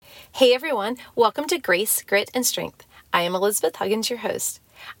Hey everyone, welcome to Grace, Grit, and Strength. I am Elizabeth Huggins, your host.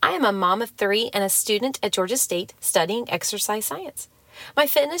 I am a mom of 3 and a student at Georgia State studying exercise science. My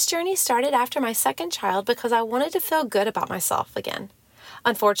fitness journey started after my second child because I wanted to feel good about myself again.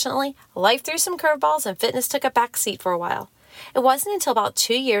 Unfortunately, life threw some curveballs and fitness took a back seat for a while. It wasn't until about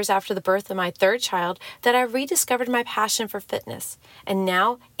 2 years after the birth of my third child that I rediscovered my passion for fitness. And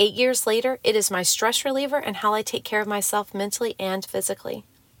now, 8 years later, it is my stress reliever and how I take care of myself mentally and physically.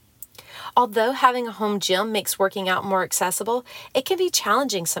 Although having a home gym makes working out more accessible, it can be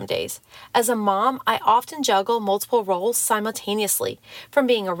challenging some days. As a mom, I often juggle multiple roles simultaneously, from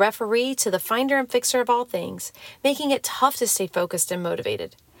being a referee to the finder and fixer of all things, making it tough to stay focused and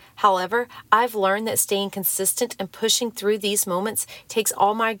motivated. However, I've learned that staying consistent and pushing through these moments takes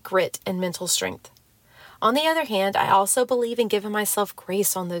all my grit and mental strength. On the other hand, I also believe in giving myself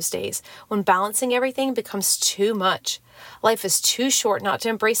grace on those days when balancing everything becomes too much. Life is too short not to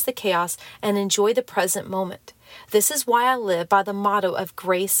embrace the chaos and enjoy the present moment. This is why I live by the motto of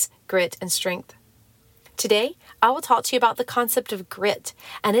grace, grit, and strength. Today, I will talk to you about the concept of grit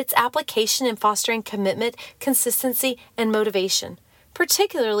and its application in fostering commitment, consistency, and motivation,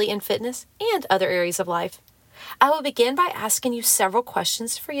 particularly in fitness and other areas of life. I will begin by asking you several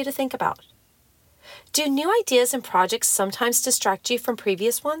questions for you to think about. Do new ideas and projects sometimes distract you from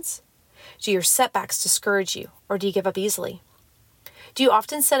previous ones? Do your setbacks discourage you, or do you give up easily? Do you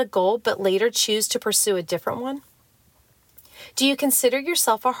often set a goal but later choose to pursue a different one? Do you consider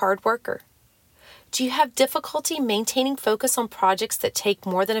yourself a hard worker? Do you have difficulty maintaining focus on projects that take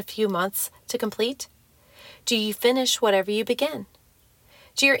more than a few months to complete? Do you finish whatever you begin?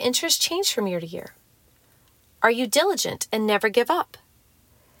 Do your interests change from year to year? Are you diligent and never give up?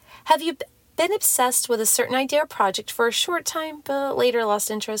 Have you been obsessed with a certain idea or project for a short time, but later lost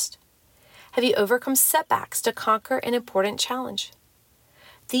interest? Have you overcome setbacks to conquer an important challenge?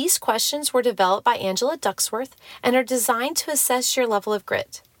 These questions were developed by Angela Duckworth and are designed to assess your level of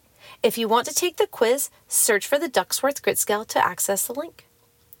grit. If you want to take the quiz, search for the Duckworth Grit Scale to access the link.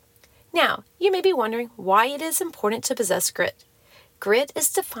 Now, you may be wondering why it is important to possess grit. Grit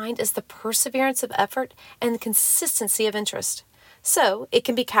is defined as the perseverance of effort and the consistency of interest. So, it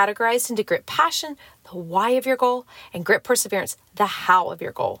can be categorized into grit passion, the why of your goal, and grit perseverance, the how of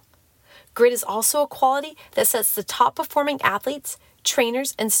your goal. Grit is also a quality that sets the top performing athletes,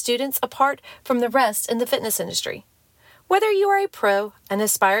 trainers, and students apart from the rest in the fitness industry. Whether you are a pro, an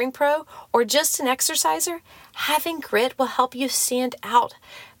aspiring pro, or just an exerciser, having grit will help you stand out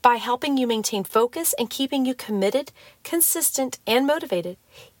by helping you maintain focus and keeping you committed, consistent, and motivated,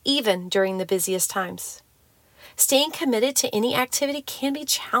 even during the busiest times. Staying committed to any activity can be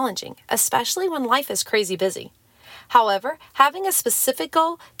challenging, especially when life is crazy busy. However, having a specific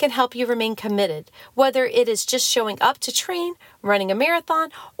goal can help you remain committed, whether it is just showing up to train, running a marathon,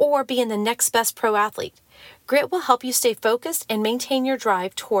 or being the next best pro athlete. Grit will help you stay focused and maintain your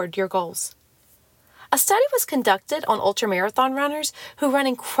drive toward your goals. A study was conducted on ultramarathon runners who run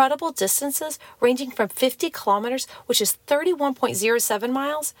incredible distances ranging from 50 kilometers, which is 31.07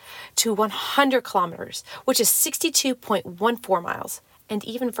 miles, to 100 kilometers, which is 62.14 miles, and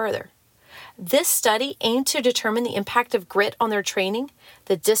even further. This study aimed to determine the impact of grit on their training,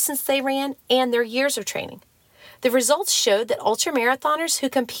 the distance they ran, and their years of training. The results showed that ultramarathoners who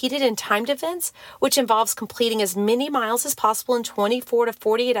competed in timed events, which involves completing as many miles as possible in 24 to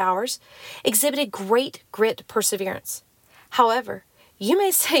 48 hours, exhibited great grit perseverance. However, you may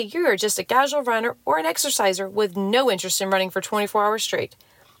say you are just a casual runner or an exerciser with no interest in running for 24 hours straight.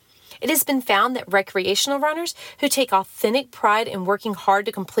 It has been found that recreational runners who take authentic pride in working hard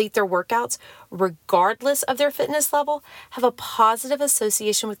to complete their workouts, regardless of their fitness level, have a positive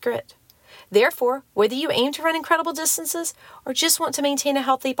association with grit. Therefore, whether you aim to run incredible distances or just want to maintain a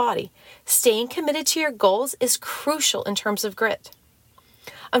healthy body, staying committed to your goals is crucial in terms of grit.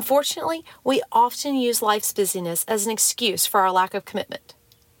 Unfortunately, we often use life's busyness as an excuse for our lack of commitment.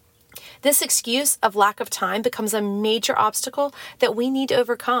 This excuse of lack of time becomes a major obstacle that we need to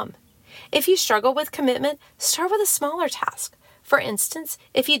overcome. If you struggle with commitment, start with a smaller task. For instance,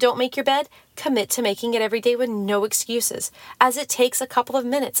 if you don't make your bed, commit to making it every day with no excuses, as it takes a couple of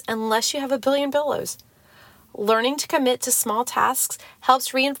minutes unless you have a billion pillows. Learning to commit to small tasks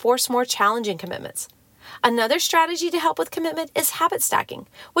helps reinforce more challenging commitments. Another strategy to help with commitment is habit stacking,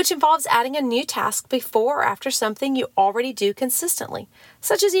 which involves adding a new task before or after something you already do consistently,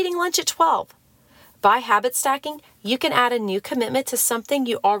 such as eating lunch at 12. By habit stacking, you can add a new commitment to something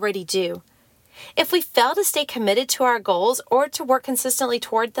you already do. If we fail to stay committed to our goals or to work consistently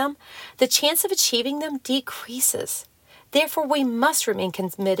toward them, the chance of achieving them decreases. Therefore, we must remain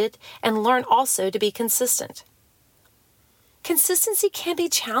committed and learn also to be consistent. Consistency can be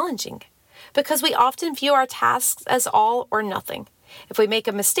challenging because we often view our tasks as all or nothing. If we make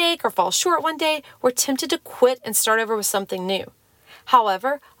a mistake or fall short one day, we're tempted to quit and start over with something new.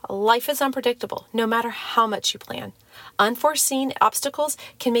 However, life is unpredictable, no matter how much you plan. Unforeseen obstacles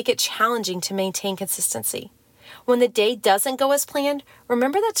can make it challenging to maintain consistency. When the day doesn't go as planned,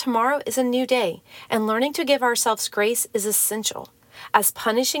 remember that tomorrow is a new day, and learning to give ourselves grace is essential, as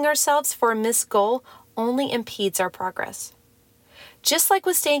punishing ourselves for a missed goal only impedes our progress. Just like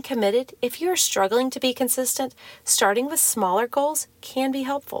with staying committed, if you are struggling to be consistent, starting with smaller goals can be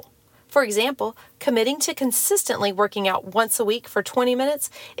helpful. For example, committing to consistently working out once a week for 20 minutes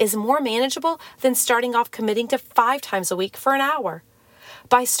is more manageable than starting off committing to 5 times a week for an hour.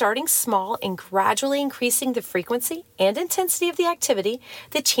 By starting small and gradually increasing the frequency and intensity of the activity,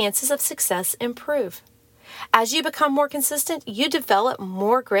 the chances of success improve. As you become more consistent, you develop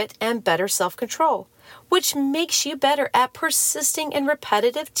more grit and better self-control, which makes you better at persisting in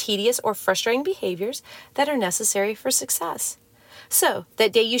repetitive, tedious, or frustrating behaviors that are necessary for success. So,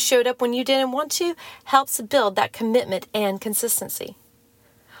 that day you showed up when you didn't want to helps build that commitment and consistency.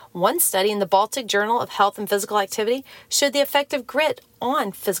 One study in the Baltic Journal of Health and Physical Activity showed the effect of grit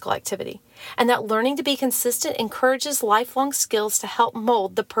on physical activity, and that learning to be consistent encourages lifelong skills to help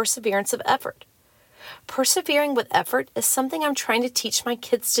mold the perseverance of effort. Persevering with effort is something I'm trying to teach my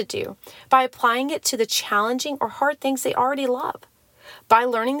kids to do by applying it to the challenging or hard things they already love. By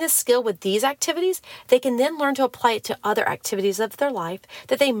learning this skill with these activities, they can then learn to apply it to other activities of their life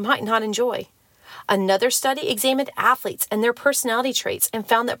that they might not enjoy. Another study examined athletes and their personality traits and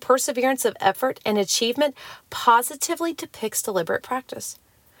found that perseverance of effort and achievement positively depicts deliberate practice.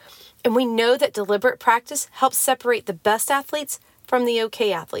 And we know that deliberate practice helps separate the best athletes from the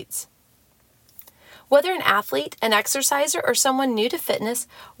okay athletes. Whether an athlete, an exerciser, or someone new to fitness,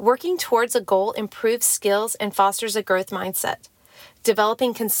 working towards a goal improves skills and fosters a growth mindset.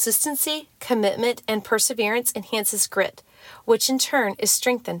 Developing consistency, commitment, and perseverance enhances grit, which in turn is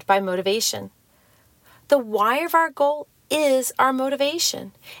strengthened by motivation. The why of our goal is our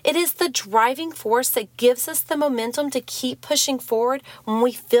motivation. It is the driving force that gives us the momentum to keep pushing forward when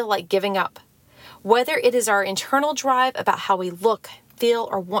we feel like giving up. Whether it is our internal drive about how we look, feel,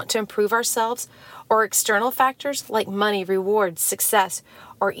 or want to improve ourselves, or external factors like money, rewards, success,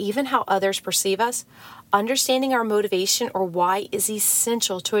 or even how others perceive us, understanding our motivation or why is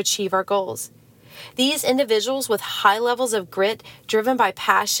essential to achieve our goals. These individuals with high levels of grit, driven by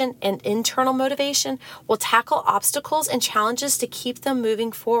passion and internal motivation, will tackle obstacles and challenges to keep them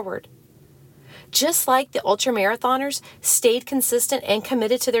moving forward. Just like the ultramarathoners stayed consistent and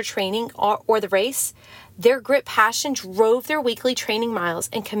committed to their training or the race, their grit passion drove their weekly training miles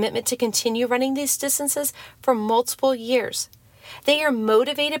and commitment to continue running these distances for multiple years. They are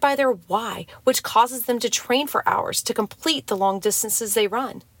motivated by their why, which causes them to train for hours to complete the long distances they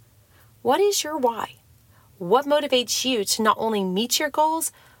run. What is your why? What motivates you to not only meet your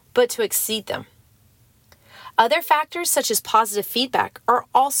goals, but to exceed them? Other factors, such as positive feedback, are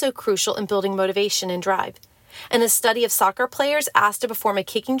also crucial in building motivation and drive. In a study of soccer players asked to perform a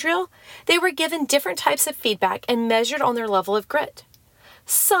kicking drill, they were given different types of feedback and measured on their level of grit.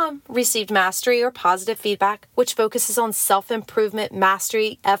 Some received mastery or positive feedback, which focuses on self-improvement,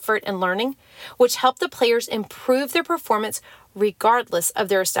 mastery, effort, and learning, which help the players improve their performance regardless of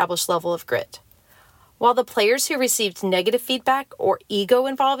their established level of grit. While the players who received negative feedback or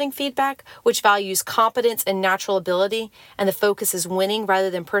ego-involving feedback, which values competence and natural ability, and the focus is winning rather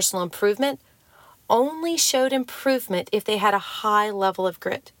than personal improvement, only showed improvement if they had a high level of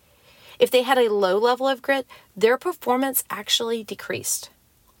grit. If they had a low level of grit, their performance actually decreased.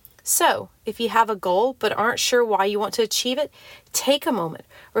 So, if you have a goal but aren't sure why you want to achieve it, take a moment,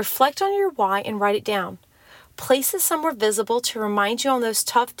 reflect on your why, and write it down. Place it somewhere visible to remind you on those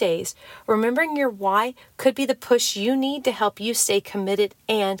tough days. Remembering your why could be the push you need to help you stay committed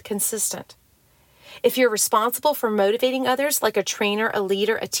and consistent. If you're responsible for motivating others, like a trainer, a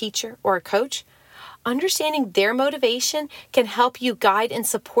leader, a teacher, or a coach, understanding their motivation can help you guide and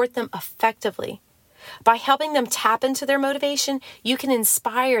support them effectively. By helping them tap into their motivation, you can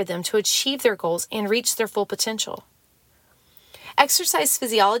inspire them to achieve their goals and reach their full potential. Exercise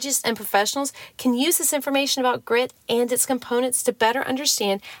physiologists and professionals can use this information about grit and its components to better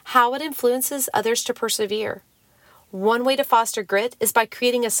understand how it influences others to persevere. One way to foster grit is by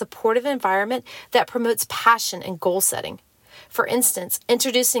creating a supportive environment that promotes passion and goal setting. For instance,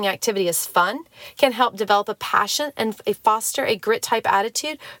 introducing activity as fun can help develop a passion and foster a grit-type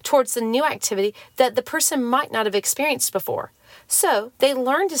attitude towards the new activity that the person might not have experienced before. So they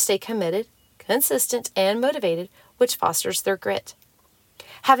learn to stay committed, consistent, and motivated, which fosters their grit.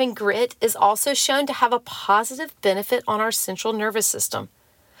 Having grit is also shown to have a positive benefit on our central nervous system.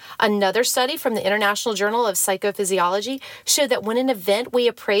 Another study from the International Journal of Psychophysiology showed that when an event we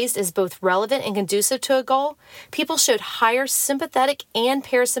appraised as both relevant and conducive to a goal, people showed higher sympathetic and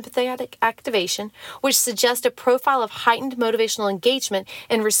parasympathetic activation, which suggests a profile of heightened motivational engagement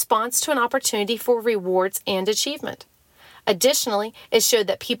in response to an opportunity for rewards and achievement. Additionally, it showed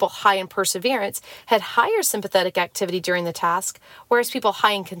that people high in perseverance had higher sympathetic activity during the task, whereas people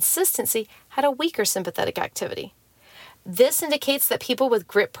high in consistency had a weaker sympathetic activity. This indicates that people with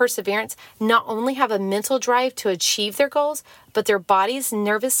grit perseverance not only have a mental drive to achieve their goals, but their body's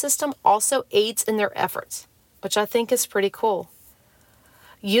nervous system also aids in their efforts, which I think is pretty cool.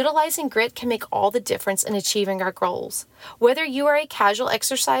 Utilizing grit can make all the difference in achieving our goals. Whether you are a casual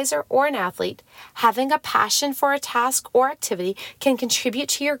exerciser or an athlete, having a passion for a task or activity can contribute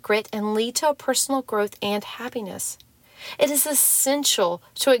to your grit and lead to a personal growth and happiness. It is essential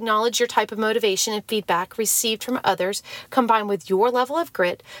to acknowledge your type of motivation and feedback received from others combined with your level of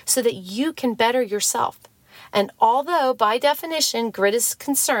grit so that you can better yourself. And although, by definition, grit is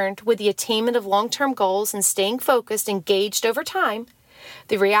concerned with the attainment of long-term goals and staying focused and engaged over time,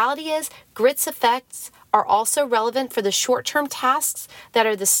 the reality is grit's effects are also relevant for the short-term tasks that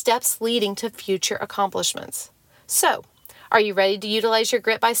are the steps leading to future accomplishments. So, are you ready to utilize your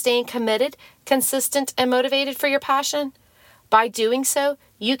grit by staying committed, consistent, and motivated for your passion? By doing so,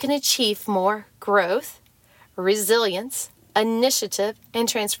 you can achieve more growth, resilience, initiative, and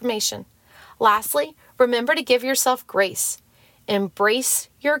transformation. Lastly, remember to give yourself grace. Embrace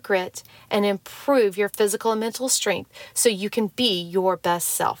your grit and improve your physical and mental strength so you can be your best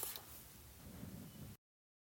self.